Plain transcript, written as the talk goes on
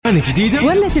أغاني جديدة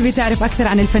ولا تبي تعرف أكثر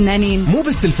عن الفنانين؟ مو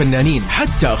بس الفنانين،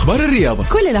 حتى أخبار الرياضة،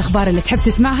 كل الأخبار اللي تحب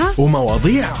تسمعها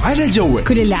ومواضيع على جوك.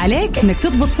 كل اللي عليك إنك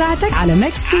تضبط ساعتك على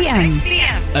ميكس بي ام.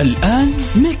 الآن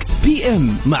ميكس بي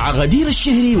ام مع غدير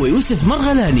الشهري ويوسف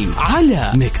مرغلاني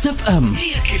على ميكس اف ام.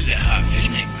 هي كلها في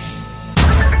الميكس.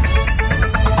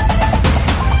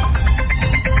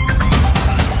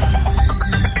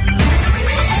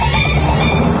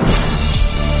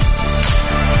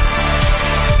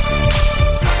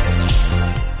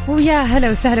 ويا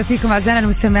هلا وسهلا فيكم أعزائنا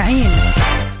المستمعين،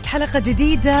 حلقة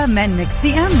جديدة من ميكس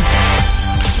بي ام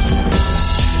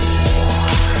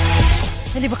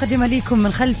اللي بقدمها لكم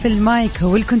من خلف المايك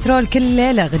والكنترول كل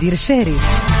ليلة غدير الشهري.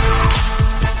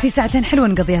 في ساعتين حلوة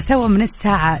نقضيها سوا من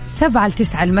الساعة 7 ل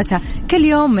 9 المساء كل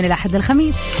يوم من الأحد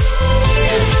للخميس.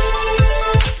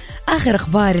 آخر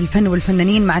أخبار الفن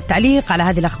والفنانين مع التعليق على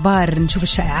هذه الأخبار، نشوف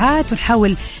الشائعات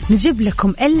ونحاول نجيب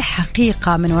لكم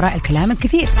الحقيقة من وراء الكلام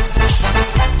الكثير.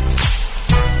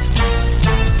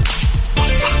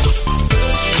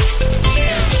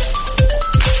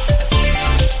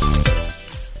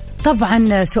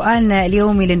 طبعا سؤالنا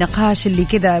اليومي للنقاش اللي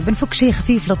كذا بنفك شيء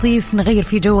خفيف لطيف نغير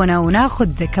فيه جونا وناخذ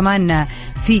كمان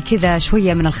في كذا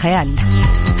شوية من الخيال،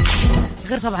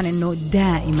 غير طبعا انه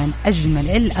دائما اجمل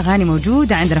الاغاني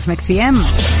موجودة عندنا في ميكس بي ام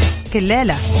كل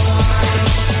ليلة.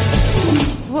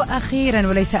 واخيرا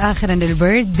وليس اخرا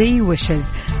للبيرثدي ويشز،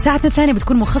 ساعتنا الثانية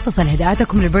بتكون مخصصة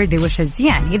لهداياتكم للبيرثدي ويشز.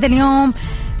 يعني اذا اليوم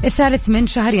 3 من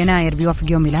شهر يناير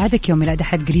بيوافق يوم ميلادك، يوم ميلاد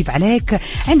أحد قريب عليك،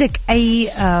 عندك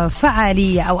أي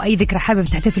فعالية أو أي ذكرى حابب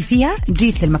تحتفل فيها،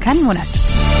 جيت للمكان المناسب.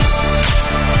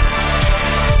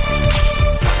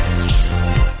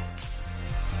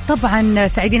 طبعا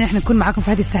سعيدين احنا نكون معكم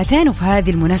في هذه الساعتين وفي هذه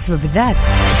المناسبة بالذات.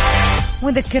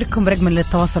 ونذكركم برقم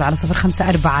للتواصل على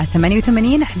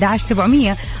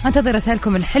 0548811700. انتظر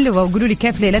رسائلكم الحلوة وقولوا لي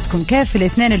كيف ليلتكم، كيف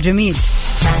الاثنين الجميل.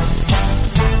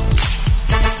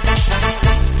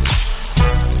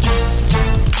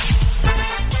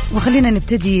 وخلينا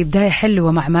نبتدي بداية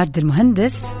حلوة مع ماجد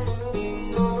المهندس.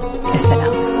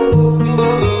 السلام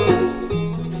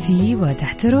في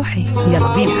وتحت روحي،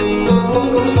 يلا بينا.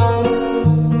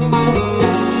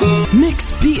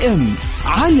 ميكس بي ام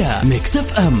على ميكس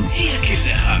اف ام، هي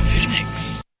كلها في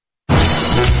الميكس.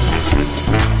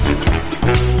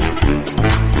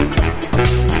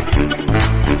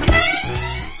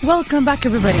 Welcome back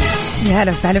everybody. يا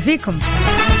هلا وسهلا فيكم.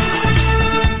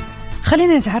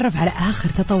 خلينا نتعرف على آخر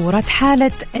تطورات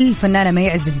حالة الفنانة مي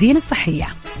عز الدين الصحية.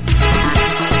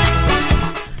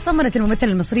 طمنت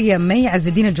الممثلة المصرية مي عز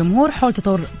الدين الجمهور حول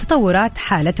تطورات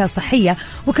حالتها الصحية،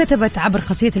 وكتبت عبر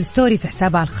خاصية الستوري في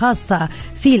حسابها الخاصة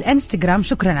في الانستغرام: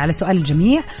 شكرا على سؤال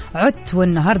الجميع، عدت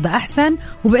والنهاردة أحسن،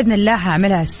 وبإذن الله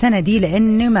هعملها السنة دي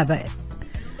لأني ما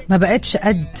بقتش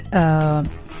قد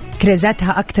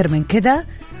كريزاتها أكتر من كده.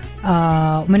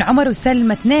 من عمر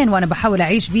وسلمى 2 وأنا بحاول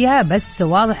أعيش بيها، بس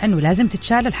واضح أنه لازم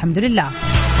تتشال الحمد لله.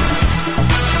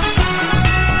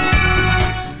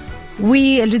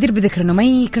 والجدير بذكر أنه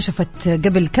مي كشفت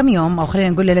قبل كم يوم أو خلينا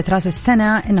نقول ليلة رأس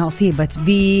السنة أنها أصيبت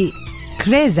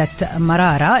بكريزة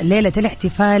مرارة ليلة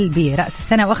الاحتفال برأس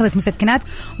السنة، وأخذت مسكنات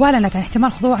وأعلنت عن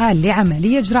احتمال خضوعها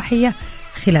لعملية جراحية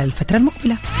خلال الفترة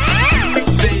المقبلة.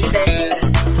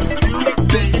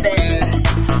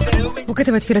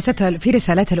 وكتبت في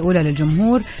رسالتها الأولى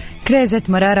للجمهور: كريزة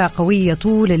مرارة قوية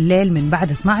طول الليل من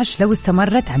بعد 12، لو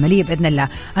استمرت عملية بإذن الله.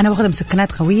 أنا واخدة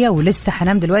مسكنات قوية ولسه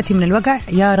حنام دلوقتي من الوجع،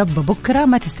 يا رب بكرة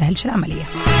ما تستاهلش العملية.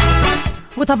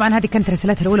 وطبعا هذه كانت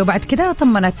رسالتها الأولى، وبعد كده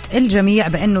طمنت الجميع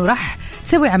بأنه راح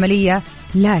تسوي عملية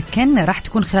لكن راح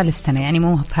تكون خلال السنة، يعني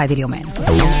مو في هذه اليومين.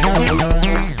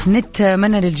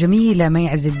 نتمنى للجميلة مي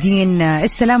عز الدين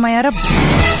السلامة يا رب.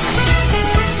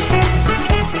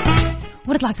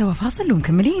 ونطلع سوا فاصل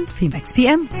ومكملين في ميكس بي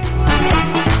ام.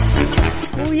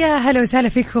 ويا هلا وسهلا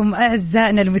فيكم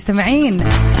أعزائنا المستمعين،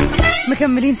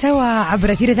 مكملين سوا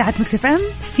عبر أثير إذاعة ميكس اف ام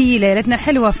في ليلتنا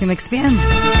الحلوة في ميكس بي ام.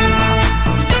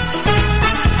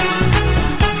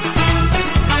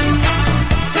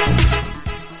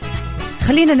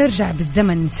 خلينا نرجع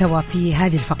بالزمن سوا في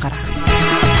هذه الفقرة.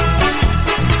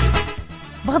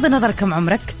 بغض النظر كم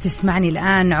عمرك تسمعني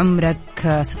الآن،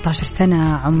 عمرك 16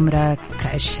 سنة، عمرك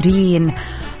 20،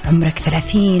 عمرك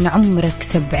 30، عمرك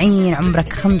 70،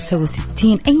 عمرك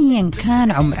 65، أيا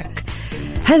كان عمرك،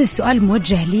 هذا السؤال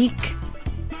موجه ليك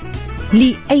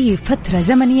لأي فترة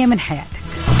زمنية من حياتك.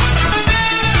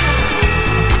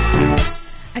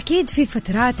 أكيد في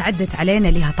فترات عدت علينا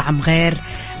لها طعم غير،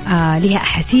 لها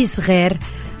أحاسيس غير،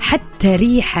 حتى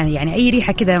ريحة، يعني أي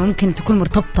ريحة كده ممكن تكون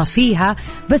مرتبطة فيها،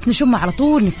 بس نشم على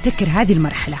طول نفتكر هذه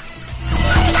المرحلة.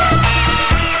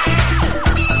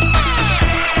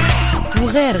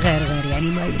 وغير غير غير يعني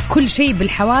كل شيء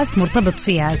بالحواس مرتبط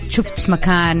فيها. شفت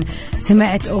مكان،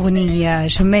 سمعت أغنية،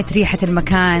 شميت ريحة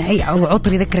المكان، أي أو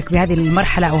عطر يذكرك بهذه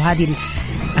المرحلة أو هذه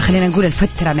خلينا نقول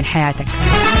الفترة من حياتك،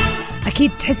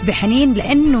 أكيد تحس بحنين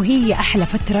لأنه هي أحلى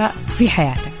فترة في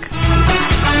حياتك.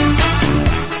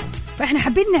 فإحنا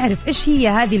حابين نعرف إيش هي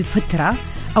هذه الفترة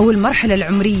أو المرحلة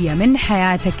العمرية من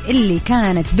حياتك اللي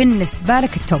كانت بالنسبة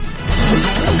لك التوب.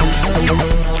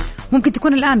 ممكن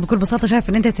تكون الآن بكل بساطة شايف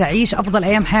أن أنت تعيش أفضل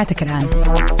أيام حياتك الآن،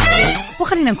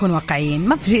 وخلينا نكون واقعيين،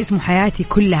 ما في شيء اسمه حياتي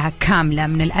كلها كاملة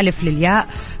من الألف للياء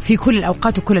في كل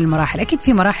الأوقات وكل المراحل. أكيد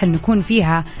في مراحل نكون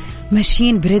فيها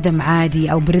ماشيين بريدم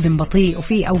عادي أو بريدم بطيء،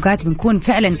 وفي أوقات بنكون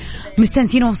فعلا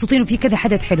مستنسين ومبسوطين، وفي كذا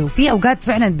حدث حلو، في أوقات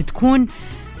فعلا بتكون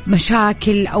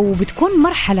مشاكل أو بتكون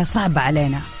مرحلة صعبة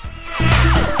علينا.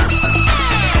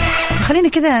 خلينا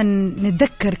كذا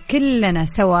نتذكر كلنا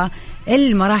سوا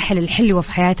المراحل الحلوة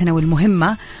في حياتنا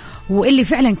والمهمة واللي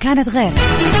فعلا كانت غير،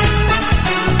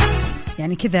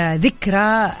 يعني كذا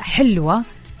ذكرى حلوة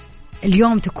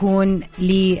اليوم تكون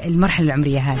للمرحلة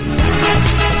العمرية هذه.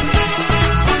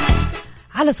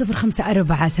 على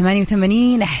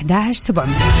 0548811700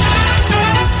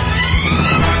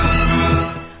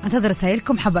 انتظر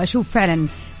رسائلكم. حابة أشوف فعلا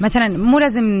مثلا، مو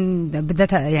لازم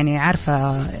بالذات يعني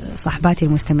عارفة صاحباتي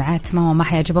المستمعات ما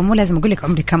حيعجبهم، مو لازم أقول لك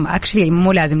عمري كم، أكشلي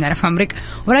مو لازم نعرف عمرك،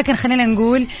 ولكن خلينا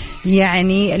نقول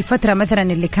يعني الفترة مثلا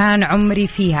اللي كان عمري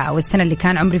فيها أو السنة اللي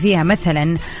كان عمري فيها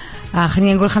مثلا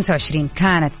خلينا نقول 25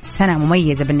 كانت سنة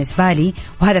مميزة بالنسبة لي،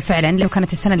 وهذا فعلا لو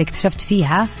كانت السنة اللي اكتشفت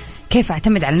فيها كيف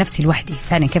أعتمد على نفسي لوحدي،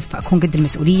 فعلا كيف أكون قد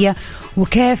المسؤولية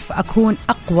وكيف أكون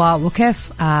أقوى وكيف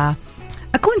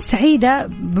أكون سعيدة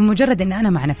بمجرد أن أنا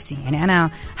مع نفسي. يعني أنا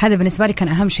هذا بالنسبة لي كان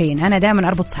أهم شيء، أنا دائما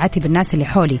أربط سعادتي بالناس اللي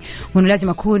حولي، وأنه لازم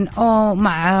أكون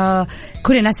مع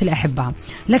كل الناس اللي أحبها.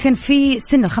 لكن في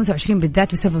سن 25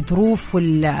 بالذات بسبب ظروف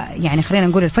يعني خلينا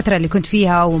نقول الفترة اللي كنت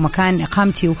فيها ومكان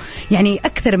إقامتي يعني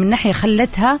أكثر من ناحية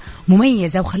خلتها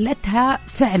مميزة، وخلتها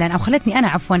فعلا أو خلتني أنا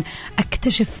عفوا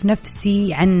أكتشف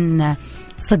نفسي عن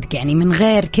صدق، يعني من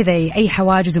غير كذا أي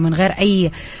حواجز ومن غير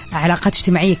أي علاقات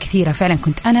اجتماعية كثيرة. فعلا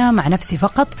كنت أنا مع نفسي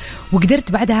فقط،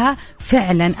 وقدرت بعدها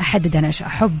فعلا أحدد أنا إيش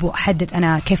أحب وأحدد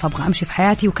أنا كيف أبغى أمشي في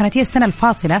حياتي. وكانت هي السنة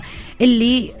الفاصلة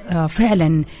اللي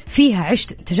فعلا فيها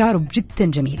عشت تجارب جدا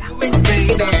جميلة.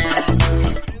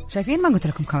 شايفين ما قلت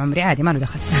لكم كم عمري، عادي ما له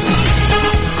دخل.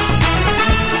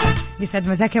 يسعد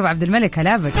مساك يا أبو عبد الملك،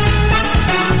 هلا بك.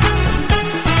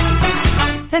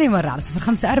 ثاني مرة على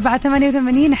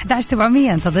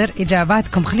 0548811700 انتظر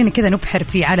إجاباتكم. خلينا كذا نبحر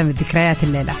في عالم الذكريات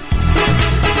الليلة.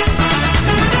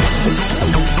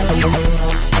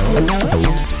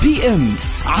 بي ام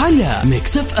على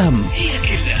ميكس اف ام، هي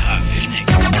كلها في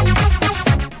الميكس.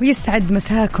 ويسعد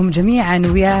مساكم جميعا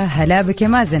ويا هلا بك يا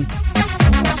مازن.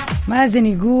 مازن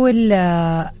يقول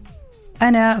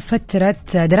أنا فترة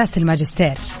دراسة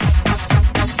الماجستير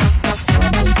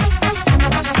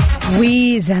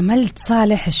وزملت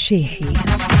صالح الشيحي،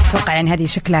 أتوقع يعني هذه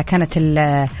شكلها كانت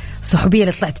الصحوبية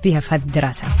اللي طلعت بيها في هذه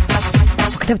الدراسة،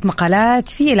 وكتبت مقالات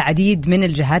في العديد من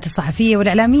الجهات الصحفية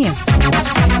والإعلامية.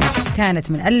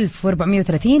 كانت من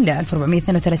 1430 ل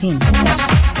 1432.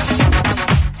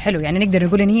 حلو، يعني نقدر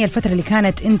نقول إن هي الفترة اللي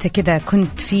كانت أنت كذا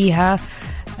كنت فيها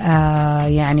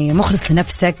يعني مخلص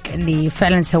لنفسك، اللي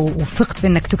فعلا وفقت في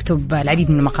أنك تكتب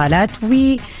العديد من المقالات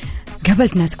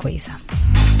وقابلت ناس كويسة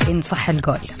إن صح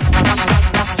القول.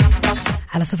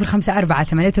 على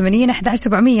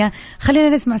 0548811700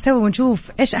 خلينا نسمع سوا ونشوف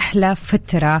إيش أحلى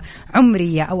فترة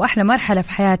عمرية أو أحلى مرحلة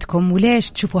في حياتكم،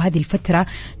 وليش تشوفوا هذه الفترة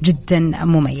جدا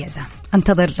مميزة.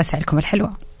 انتظر رسائلكم الحلوة.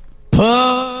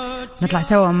 نطلع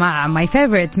سوا مع my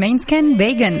favorite Manskin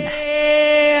Bacon.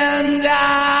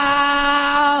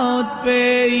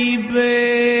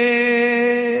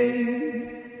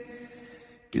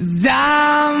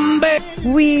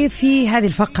 وفي هذه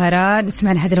الفقرة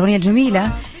نسمعنا هذه الأغنية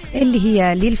الجميلة اللي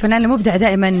هي للفنان المبدع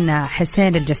دائما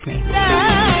حسين الجسمي.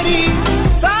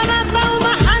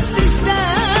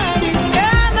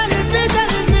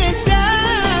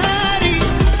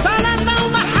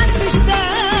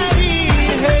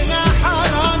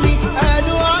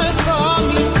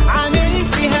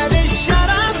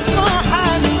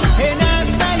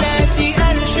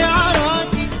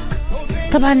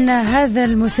 طبعا هذا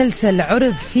المسلسل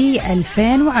عرض في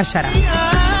 2010،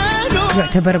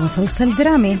 يعتبر مسلسل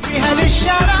درامي،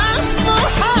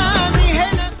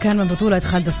 كان من بطولة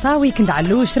خالد الصاوي، كنت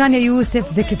علوش، رانيا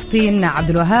يوسف، زكي فطين، عبد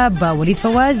الوهاب، وليد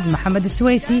فواز، محمد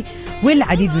السويسي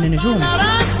والعديد من النجوم،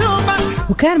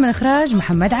 وكان من إخراج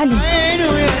محمد علي.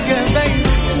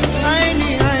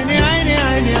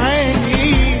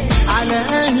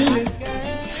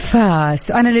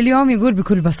 فسؤالنا لليوم يقول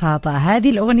بكل بساطة، هذه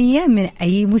الأغنية من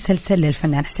أي مسلسل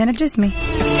للفنان حسين الجسمي؟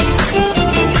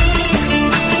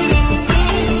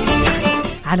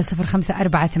 على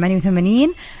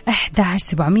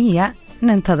 0548811700.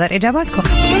 ننتظر إجاباتكم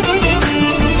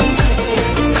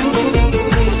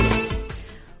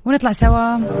ونطلع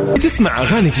سوا. تسمع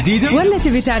أغاني جديدة ولا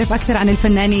تبي تعرف أكثر عن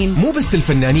الفنانين؟ مو بس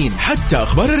الفنانين، حتى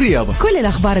أخبار الرياضة، كل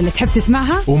الأخبار اللي تحب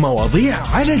تسمعها ومواضيع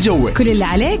على جوك. كل اللي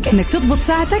عليك إنك تضبط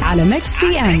ساعتك على ميكس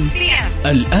بي ام.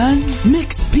 الآن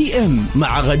ميكس بي ام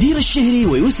مع غدير الشهري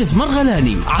ويوسف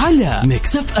مرغلاني على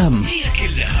ميكس اف ام. هي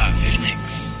كلها في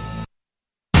الميكس.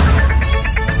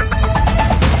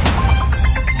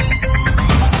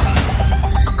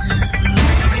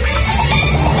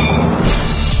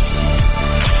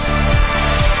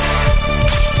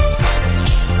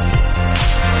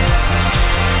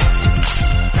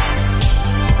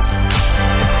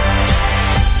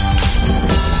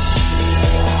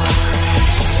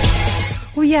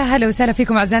 يا هلا وسهلا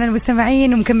فيكم أعزائنا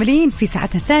المستمعين ومكملين في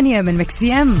ساعتنا الثانية من ميكس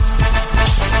بي ام.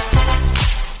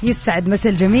 يسعد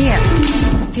مساء الجميع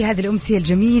في هذه الأمسية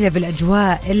الجميلة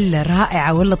بالأجواء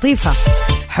الرائعة واللطيفة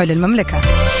حول المملكة.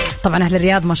 طبعا أهل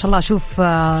الرياض ما شاء الله أشوف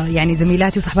يعني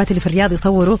زميلاتي وصحباتي اللي في الرياض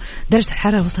يصوروا درجة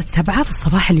الحرارة وصلت 7 في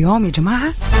الصباح اليوم يا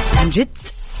جماعة عن جد.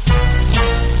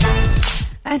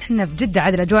 احنا في جدة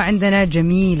عاد الأجواء عندنا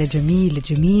جميلة جميلة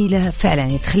جميلة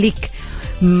فعلا، تخليك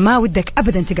ما ودك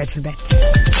أبدا تقعد في البيت.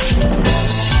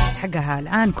 حقها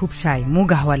الآن كوب شاي، مو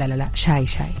قهوة، لا لا لا، شاي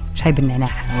بالنعناع.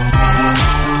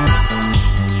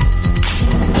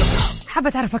 حابة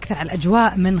تعرف أكثر على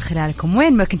الأجواء من خلالكم،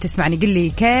 وين ما كنت تسمعني قل لي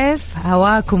كيف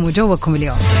هواكم وجوكم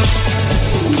اليوم.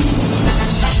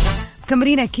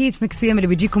 كمرين أكيد ميكس بي ام اللي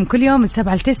بيجيكم كل يوم من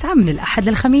 7 ل9 من الأحد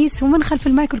للخميس، ومن خلف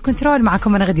المايك والكنترول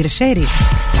معكم أنا غدير الشهري.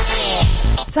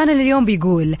 سؤالنا اليوم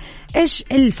بيقول إيش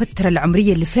الفترة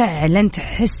العمرية اللي فعلا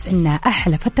تحس إنها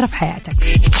أحلى فترة في حياتك؟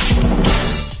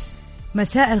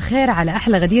 مساء الخير على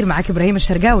أحلى غدير، معك إبراهيم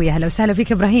الشرقاوي. هلا وسهلا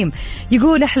فيك إبراهيم.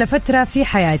 يقول أحلى فترة في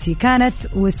حياتي كانت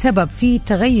وسبب في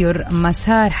تغير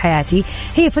مسار حياتي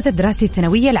هي فترة دراستي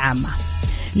الثانوية العامة،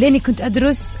 لأني كنت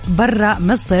أدرس برا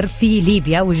مصر في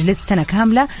ليبيا، وجلست سنة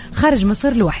كاملة خارج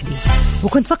مصر لوحدي،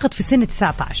 وكنت فقط في سن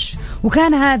 19،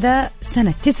 وكان هذا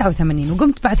سنة 89.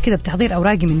 وقمت بعد كذا بتحضير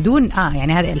أوراقي من دون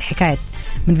يعني هذه الحكاية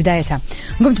من بدايتها،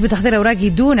 قمت بتحضير أوراقي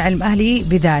دون علم أهلي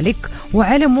بذلك،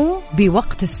 وعلموا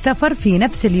بوقت السفر في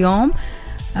نفس اليوم،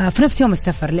 في نفس يوم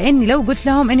السفر، لأني لو قلت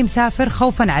لهم أني مسافر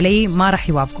خوفا علي ما راح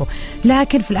يوافقوا.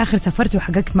 لكن في الآخر سافرت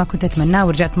وحققت ما كنت أتمناه،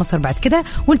 ورجعت مصر بعد كده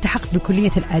والتحقت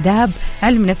بكلية الآداب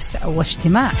علم نفس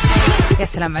واجتماع. يا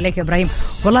سلام عليك يا إبراهيم،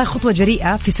 والله خطوة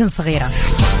جريئة في سن صغيرة.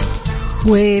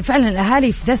 وفعلا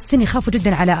الأهالي في ذا السن يخافوا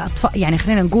جدا على أطفال، يعني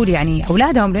خلينا نقول يعني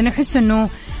أولادهم، لأنه يحسوا أنه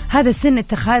هذا السن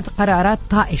اتخاذ قرارات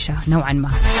طائشة نوعا ما.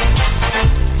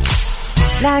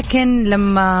 لكن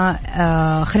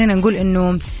لما خلينا نقول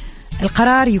أنه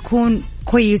القرار يكون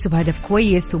كويس وبهدف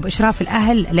كويس وبإشراف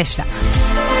الأهل، ليش لا؟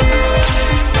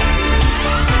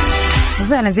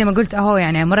 وفعلا زي ما قلت أهو،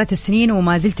 يعني مرت السنين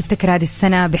وما زلت تفتكر هذه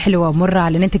السنة بحلوة ومرة،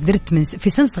 لأن أنت قدرت في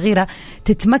سن صغيرة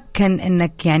تتمكن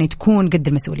أنك يعني تكون قد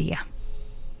المسؤولية.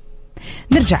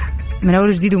 نرجع من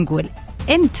أول جديد ونقول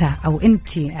أنت أو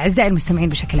أنتي أعزائي المستمعين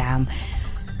بشكل عام،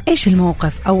 إيش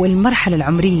الموقف أو المرحلة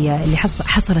العمرية اللي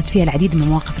حصلت فيها العديد من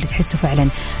المواقف اللي تحسوا فعلا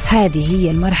هذه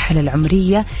هي المرحلة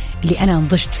العمرية اللي أنا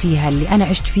نضجت فيها، اللي أنا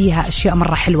عشت فيها أشياء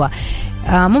مرة حلوة؟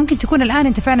 ممكن تكون الآن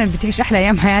أنت فعلا بتعيش أحلى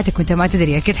أيام حياتك وأنت ما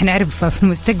تدري، أكيد حنعرف في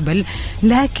المستقبل،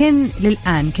 لكن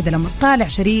للآن كذا لما تطالع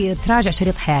تراجع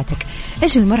شريط حياتك،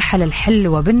 إيش المرحلة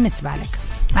الحلوة بالنسبة لك؟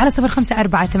 على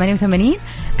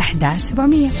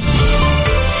 0548811700.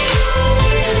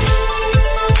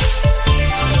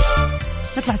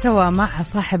 نطلع سوا مع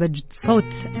صاحب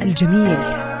صوت الجميل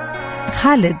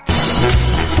خالد.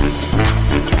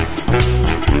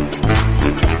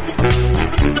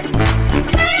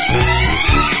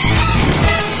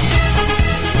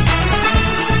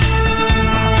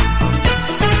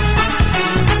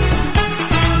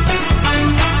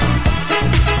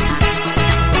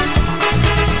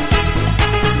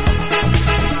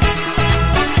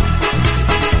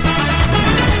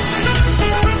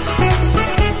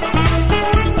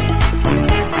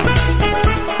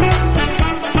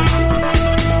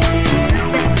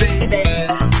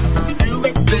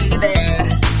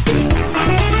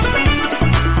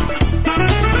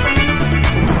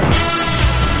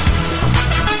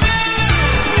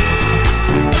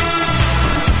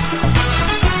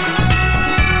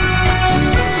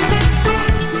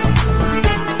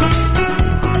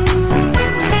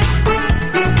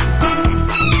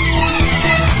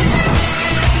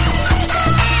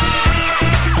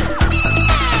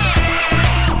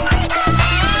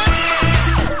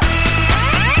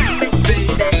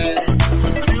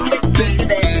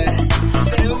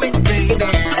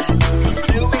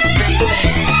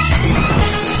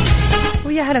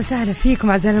 هلا وسهلا فيكم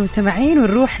أعزائنا المستمعين،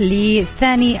 ونروح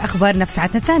لثاني أخبارنا في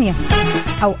ساعتنا الثانية،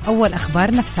 أو أول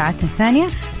أخبارنا في ساعتنا الثانية،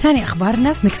 ثاني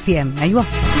أخبارنا في ميكس بي ام. أيوة،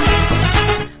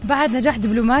 بعد نجاح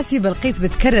دبلوماسي بلقيس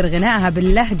بتكرر غنائها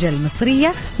باللهجة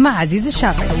المصرية مع عزيز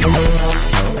الشافعي.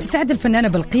 تستعد الفنانة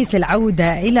بلقيس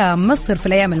للعودة إلى مصر في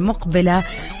الأيام المقبلة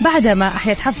بعدما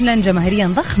أحيت حفلا جماهيريا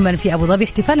ضخما في أبو ظبي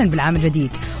احتفالا بالعام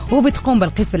الجديد. وبتقوم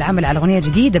بلقيس بالعمل على أغنية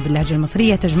جديدة باللهجة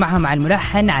المصرية تجمعها مع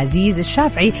الملحن عزيز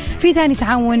الشافعي في ثاني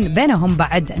تعاون بينهم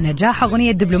بعد نجاح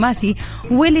أغنية دبلوماسي،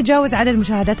 واللي جاوز عدد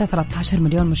مشاهداتها 13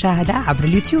 مليون مشاهدة عبر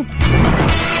اليوتيوب.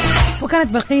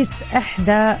 وكانت بلقيس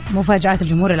إحدى مفاجآت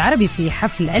الجمهور العربي في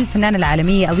حفل الفنانة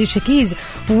العالمية أليشا كيز،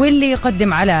 واللي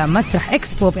يقدم على مسرح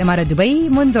إكسبو بإمارة دبي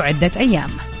منذ عدة أيام.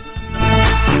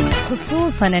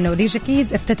 خصوصا أن أليشا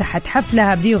كيز افتتحت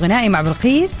حفلها بديو غنائي مع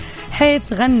بلقيس،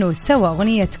 حيث غنوا سوا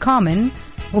أغنية كومن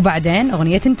وبعدين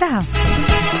أغنية انتهى.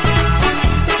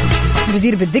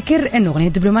 جدير بالذكر أن أغنية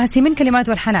دبلوماسي من كلمات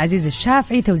والحان عزيز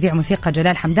الشافعي، توزيع موسيقى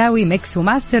جلال حمداوي، ميكس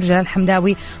وماستر جلال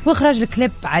حمداوي، وإخراج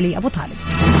الكليب علي أبو طالب.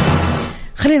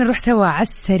 خلينا نروح سوا على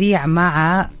السريع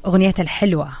مع أغنية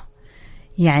الحلوة،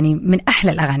 يعني من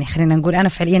أحلى الأغاني خلينا نقول أنا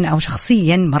فعليا أو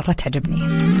شخصيا مرة تعجبني.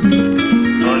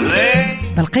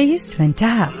 بلقيس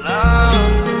فانتهى.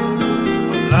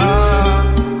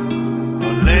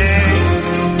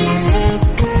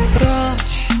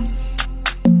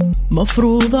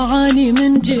 مفروض أعاني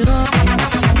من جراح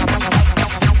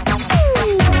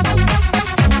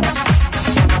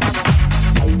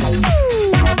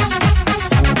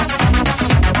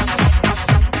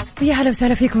يا هلا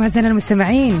وسهلا فيكم أعزائنا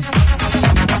المستمعين،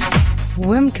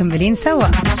 ومكملين سوا.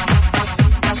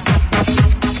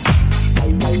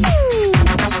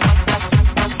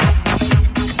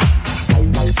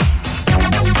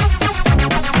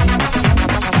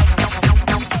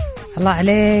 الله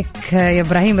عليك يا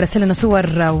إبراهيم، رسل لنا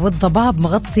صور والضباب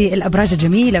مغطي الأبراج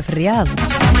الجميلة في الرياض.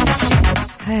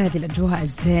 هذه الأجواء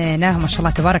الزينة ما شاء الله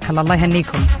تبارك الله، الله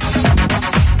يهنيكم.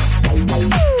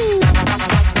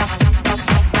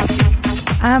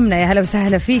 آمنة يا هلا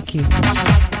وسهلا فيكي،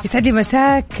 يسعدي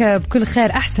مساك بكل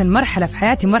خير. أحسن مرحلة في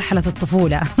حياتي مرحلة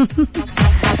الطفولة.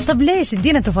 طب ليش؟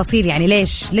 ادينا تفاصيل، يعني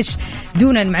ليش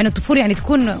دونا مع أن الطفولة يعني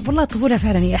تكون والله الطفولة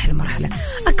فعلا هي أحلى مرحلة.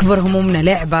 أكبر همومنا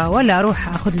لعبة، ولا أروح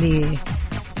أخذ لي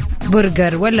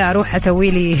برجر، ولا أروح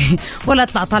أسوي لي ولا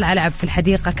أطلع طالع ألعب في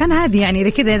الحديقة. كان هذه يعني إذا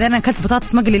كذا، إذا أنا أكلت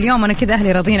بطاطس مقلي اليوم أنا كذا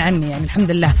أهلي راضين عني يعني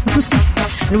الحمد لله.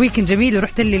 الويكند جميل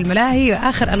ورحت لي الملاهي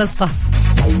وآخر ألسطة.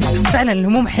 فعلا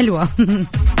الهموم حلوة.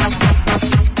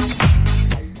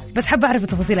 بس حابة أعرف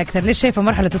التفاصيل أكثر، ليش شايفة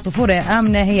مرحلة الطفولة يا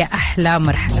آمنة هي أحلى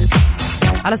مرحلة؟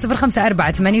 على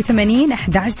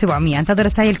 0548811700 انتظر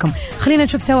رسائلكم. خلينا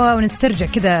نشوف سوا ونسترجع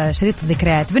كذا شريط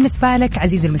الذكريات. بالنسبة لك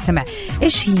عزيزي المستمع،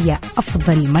 إيش هي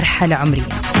أفضل مرحلة عمرية؟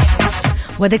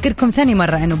 وذكركم ثاني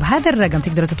مرة أنه بهذا الرقم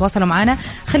تقدروا تتواصلوا معنا.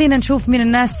 خلينا نشوف من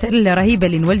الناس الرهيبة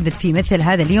اللي انولدت في مثل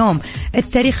هذا اليوم.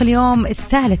 التاريخ اليوم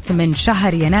 3 من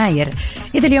شهر يناير.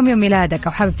 إذا اليوم يوم ميلادك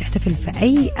أو حابب تحتفل في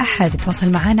أي أحد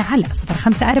تواصل معنا على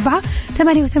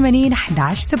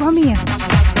 0548811700.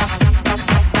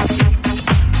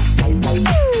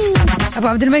 أبو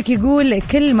عبد الملك يقول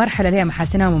كل مرحلة لها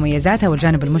محاسنها ومميزاتها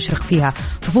والجانب المشرق فيها.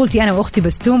 طفولتي أنا وأختي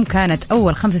بسوم كانت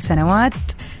أول 5 سنوات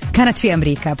كانت في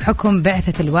أمريكا بحكم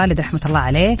بعثة الوالد رحمة الله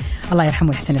عليه، الله يرحمه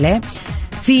ويحسن إليه،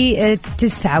 في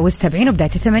 79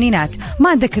 وبداية الثمانينات.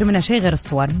 ما أتذكر منها شيء غير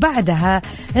الصور. بعدها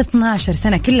 12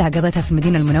 سنة كلها قضيتها في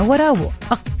المدينة المنورة،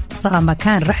 وأقصى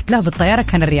مكان رحت له بالطيارة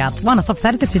كان الرياض وأنا صف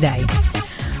 3 ابتدائي.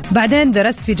 بعدين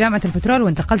درست في جامعة البترول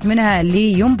وانتقلت منها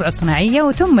لينبع الصناعية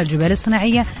وثم الجبال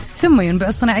الصناعية ثم ينبع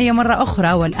الصناعية مرة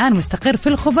أخرى، والآن مستقر في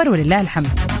الخبر ولله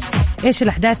الحمد. إيش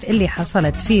الأحداث اللي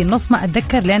حصلت في نص ما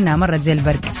أتذكر لأنها مرت زي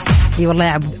البرق. اي والله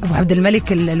يا أبو عبد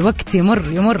الملك الوقت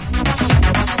يمر.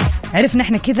 عرفنا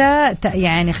احنا كذا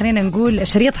يعني خلينا نقول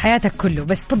شريط حياتك كله.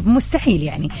 بس طب مستحيل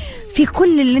يعني في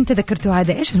كل اللي انت ذكرته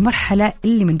هذا ايش المرحلة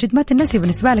اللي من جد ما تنسي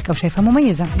بالنسبة لك او شايفها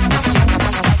مميزة؟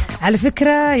 على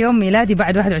فكرة يوم ميلادي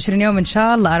بعد 21 يوم ان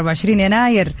شاء الله 24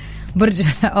 يناير برج.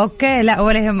 اوكي لا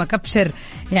ولا يهمك ابشر،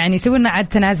 يعني سوي لنا عاد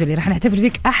تنازلي راح نحتفل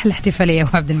فيك احلى احتفالية يا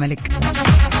ابو عبد الملك.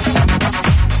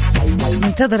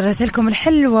 ننتظر رسائلكم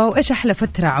الحلوة. وإيش أحلى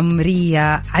فترة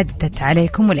عمرية عدت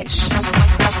عليكم وليش؟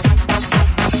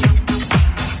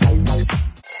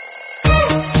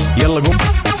 يلا قوم.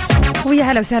 ويا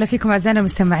هلا وسهلا فيكم أعزائنا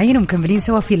المستمعين، ومكملين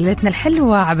سوا في ليلتنا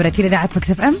الحلوة عبر أثير إذاعة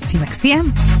مكس اف ام في مكس بي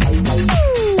ام.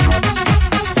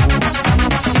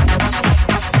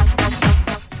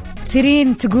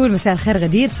 سيرين تقول مساء الخير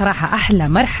غدير، صراحة أحلى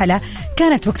مرحلة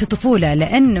كانت وقت الطفولة،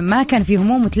 لأن ما كان في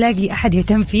هموم وتلاقي أحد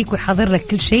يهتم فيك ويحضر لك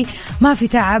كل شيء، ما في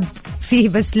تعب، فيه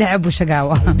بس لعب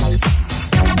وشقاوة.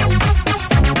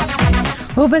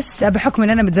 هو بس بحكم أن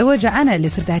أنا متزوجة أنا اللي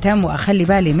صرت أهتم وأخلي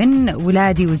بالي من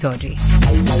ولادي وزوجي.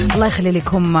 الله يخلي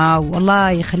لك هم والله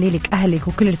يخلي لك أهلك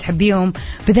وكل اللي تحبيهم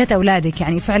بالذات أولادك.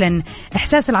 يعني فعلا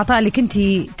إحساس العطاء اللي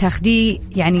كنتي تاخديه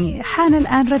يعني حان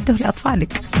الآن رده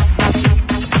لأطفالك.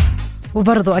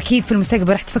 وبرضو أكيد في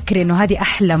المستقبل رح تفكري إنه هذه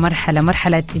أحلى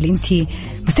مرحلة اللي أنتي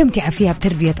مستمتعة فيها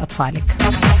بتربية أطفالك.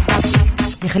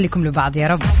 يخليكم لبعض يا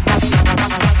رب.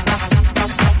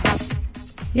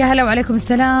 يا هلا وعليكم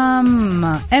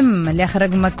السلام. اللي آخر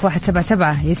رقمك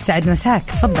 177 يسعد مساك.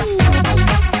 تفضل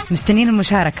مستنين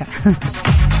المشاركة.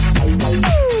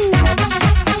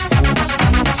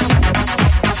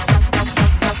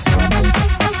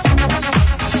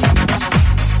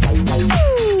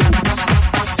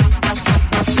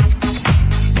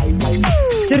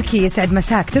 تركي يسعد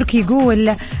مساك. تركي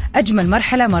يقول أجمل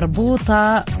مرحلة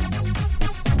مربوطة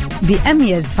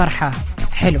بأميز فرحة.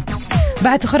 حلو.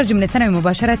 بعد تخرج من الثانوي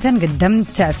مباشرة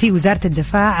قدمت في وزارة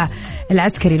الدفاع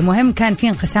العسكري. المهم كان في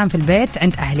انقسام في البيت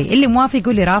عند أهلي، اللي موافق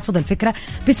يقول لي رافض الفكرة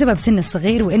بسبب سن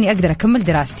الصغير وإني أقدر أكمل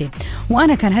دراستي،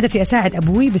 وأنا كان هدفي أساعد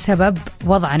أبوي بسبب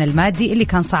وضعنا المادي اللي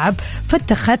كان صعب.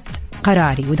 فاتخذت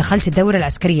قراري ودخلت الدورة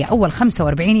العسكرية. أول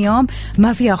 45 يوم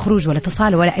ما فيها خروج ولا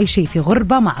اتصال ولا أي شيء، في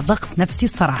غربة مع ضغط نفسي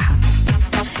الصراحة،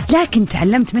 لكن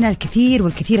تعلمت منها الكثير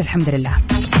والكثير الحمد لله.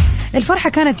 الفرحة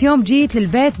كانت يوم جيت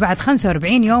للبيت بعد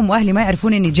 45 يوم وأهلي ما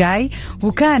يعرفون إني جاي،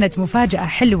 وكانت مفاجأة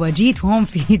حلوة. جيت وهم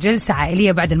في جلسة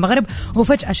عائلية بعد المغرب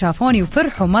وفجأة شافوني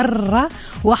وفرحوا مرة،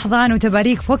 وأحضان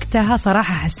وتباريك. في وقتها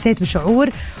صراحة حسيت بشعور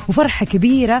وفرحة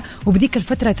كبيرة، وبذيك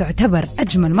الفترة تعتبر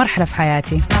أجمل مرحلة في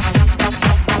حياتي.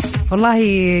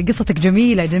 والله قصتك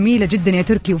جميلة جدا يا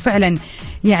تركي. وفعلا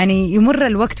يعني يمر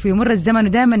الوقت ويمر الزمن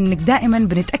ودائما دائما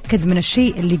بنتأكد من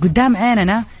الشيء اللي قدام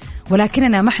عيننا،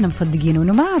 ولكننا ما احنا مصدقين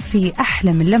انه ما في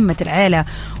احلى من لمة العيلة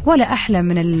ولا احلى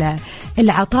من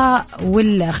العطاء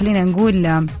خلينا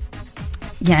نقول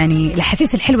يعني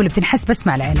الاحاسيس الحلوة اللي بتنحس بس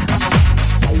مع العيلة.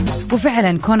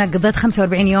 وفعلا كونك قضيت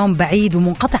 45 يوم بعيد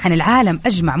ومنقطع عن العالم،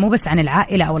 أجمع مو بس عن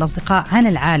العائلة أو الأصدقاء، عن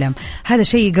العالم، هذا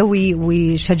شيء قوي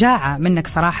وشجاعة منك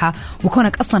صراحة.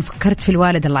 وكونك أصلا فكرت في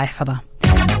الوالد الله يحفظه،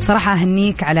 صراحة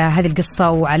أهنيك على هذه القصة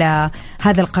وعلى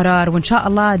هذا القرار، وإن شاء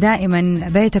الله دائما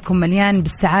بيتكم مليان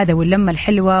بالسعادة واللمة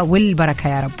الحلوة والبركة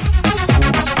يا رب.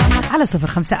 على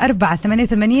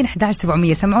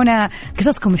 0548811700 سمعونا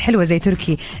قصصكم الحلوة زي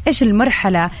تركي. إيش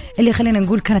المرحلة اللي خلينا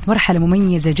نقول كانت مرحلة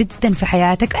مميزة جدا في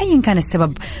حياتك، أيا كان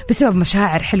السبب، بسبب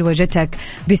مشاعر حلوة جتك،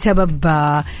 بسبب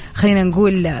خلينا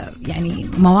نقول يعني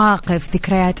مواقف،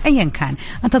 ذكريات، أيا كان.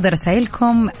 انتظر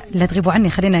رسائلكم، لا تغيبوا عني،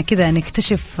 خلينا كذا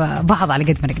نكتشف بعض على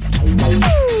قد ما نقدر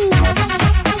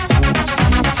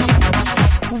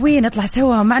ونطلع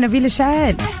سوا مع نبيل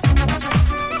الشعال.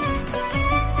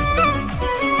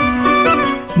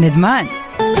 ندمان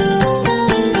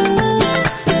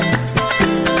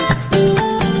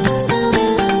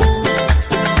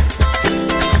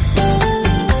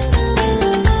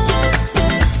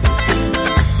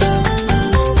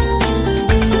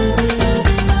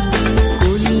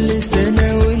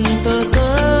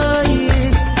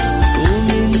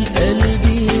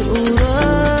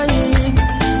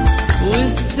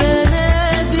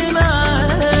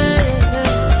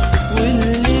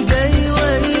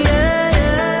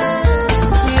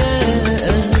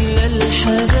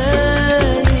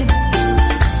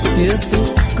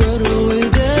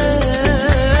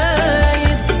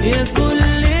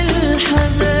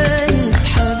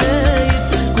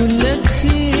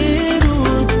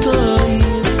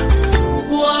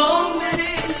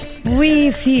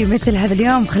في مثل هذا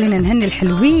اليوم خلينا نهني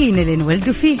الحلوين اللي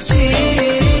انولدوا فيه.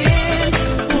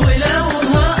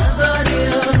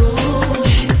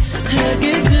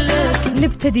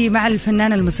 نبتدي مع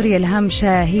الفنانة المصرية إلهام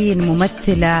شاهين،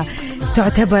 ممثلة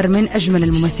تعتبر من أجمل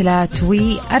الممثلات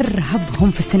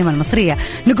وأرهبهم في السينما المصرية.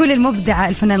 نقول للمبدعة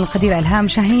الفنانة القديرة إلهام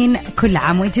شاهين كل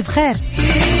عام وأنت بخير.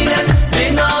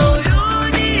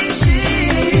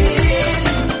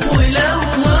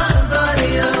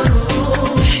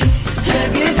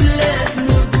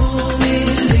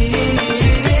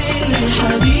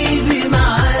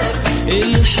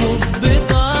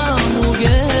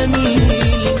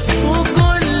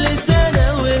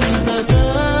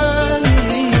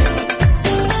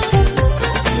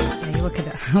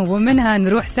 ومنها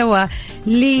نروح سوا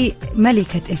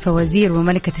لملكة الفوازير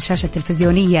وملكة الشاشة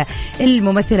التلفزيونية،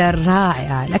 الممثلة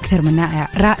الرائعة الأكثر من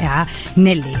رائعة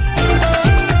نيلي.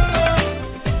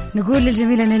 نقول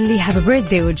للجميلة نيلي هابي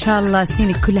بيرثدي، وإن شاء الله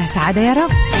سنينك كلها سعادة يا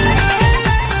رب.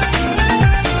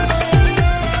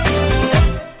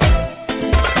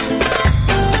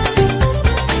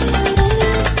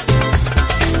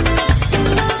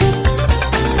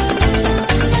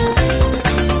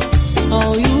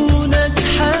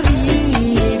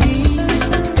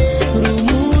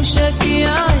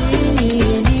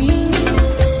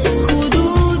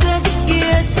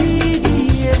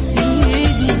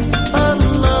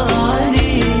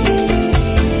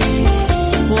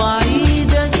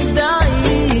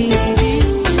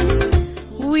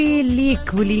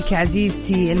 لك يا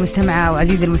عزيزتي المستمعة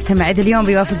وعزيزي المستمع، إذا اليوم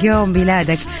بيوافق يوم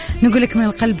ميلادك نقول لك من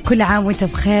القلب كل عام وانت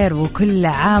بخير، وكل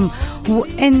عام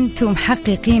وانتم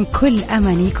محققين كل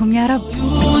أمانيكم يا رب.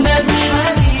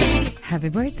 هابي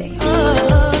بيرثداي.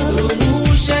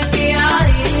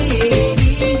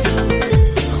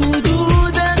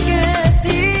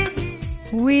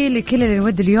 ولكل اللي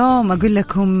نود اليوم أقول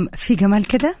لكم في جمال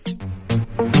كده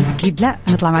أكيد لا،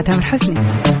 نطلع مع تامر حسني.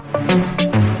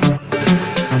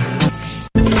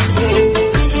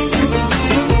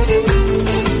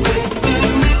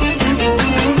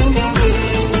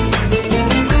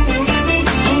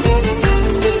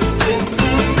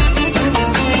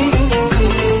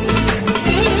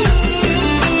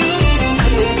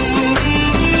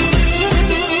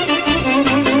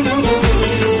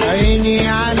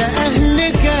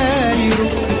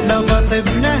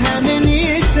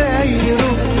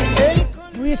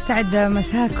 يسعد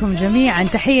مساكم جميعا،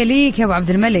 تحية ليك يا أبو عبد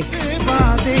الملك.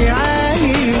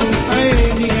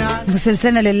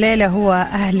 مسلسلنا لليلة هو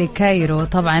أهل كايرو.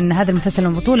 طبعا هذا المسلسل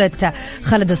من بطولة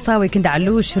خالد الصاوي، كندا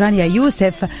علوش، رانيا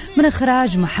يوسف، من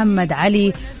إخراج محمد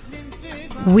علي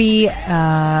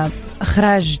وإخراج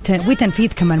وتنفيذ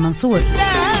كمال منصور.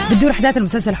 بتدور أحداث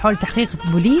المسلسل حول تحقيق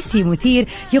بوليسي مثير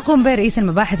يقوم به رئيس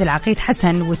المباحث العقيد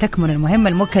حسن، وتكمن المهمة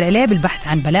الموكلة إليه بالبحث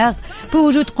عن بلاغ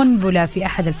بوجود قنبلة في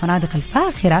أحد الفنادق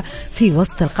الفاخرة في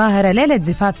وسط القاهرة ليلة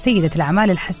زفاف سيدة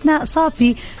الأعمال الحسناء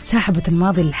صافي صاحبة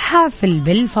الماضي الحافل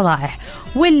بالفضائح،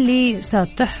 واللي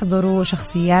ستحضر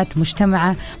شخصيات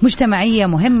مجتمعية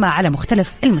مهمة على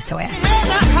مختلف المستويات.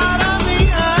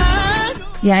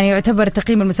 يعني يعتبر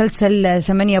تقييم المسلسل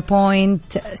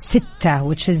 8.6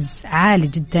 which is عالي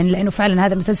جدا، لأنه فعلا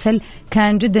هذا المسلسل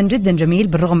كان جدا جدا جميل،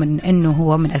 بالرغم من أنه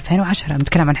هو من 2010،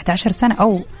 نتكلم عن 11 سنة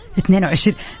أو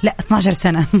 22 لا 12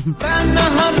 سنة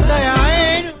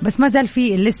بس ما زال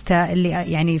في الليستة اللي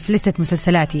يعني في لستة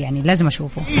مسلسلاتي، يعني لازم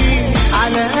أشوفه.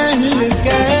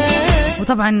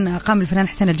 وطبعا قام الفنان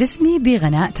حسين الجسمي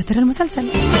بغناء تتر المسلسل.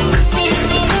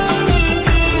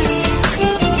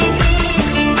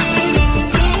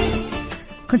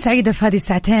 كنت سعيدة في هذه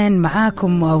الساعتين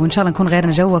معاكم، وإن شاء الله نكون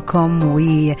غيرنا جوكم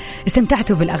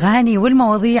واستمتعتوا بالأغاني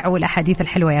والمواضيع والأحاديث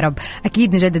الحلوة يا رب.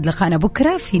 أكيد نجدد لقاءنا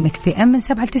بكرة في ميكس بي ام من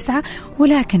 7 ل 9،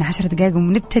 ولكن 10 دقائق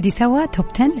ونبتدي سوا توب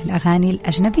 10 الأغاني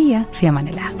الأجنبية. في أمان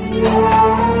الله.